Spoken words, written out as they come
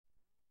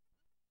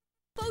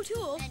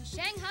O'Toole. And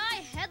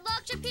Shanghai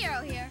Headlock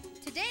Shapiro here.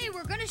 Today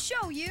we're gonna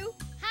show you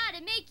how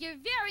to make your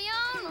very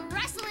own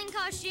wrestling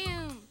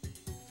costume.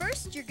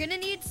 First, you're gonna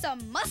need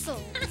some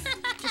muscles.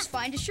 Just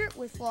find a shirt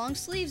with long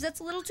sleeves that's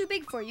a little too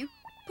big for you.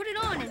 Put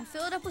it on and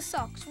fill it up with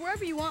socks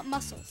wherever you want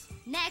muscles.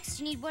 Next,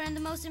 you need one of the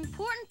most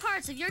important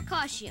parts of your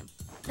costume,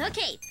 the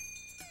cape.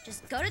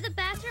 Just go to the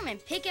bathroom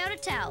and pick out a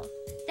towel.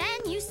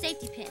 Then use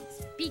safety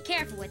pins. Be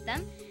careful with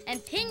them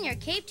and pin your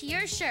cape to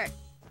your shirt.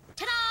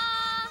 Ta-da!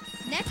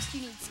 Next,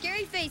 you need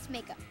scary face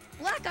makeup.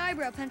 Black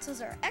eyebrow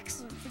pencils are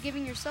excellent for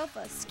giving yourself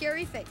a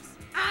scary face.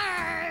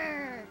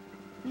 Arrgh!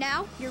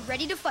 Now, you're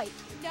ready to fight.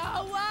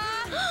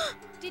 Noah!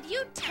 Did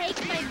you take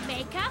my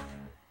makeup?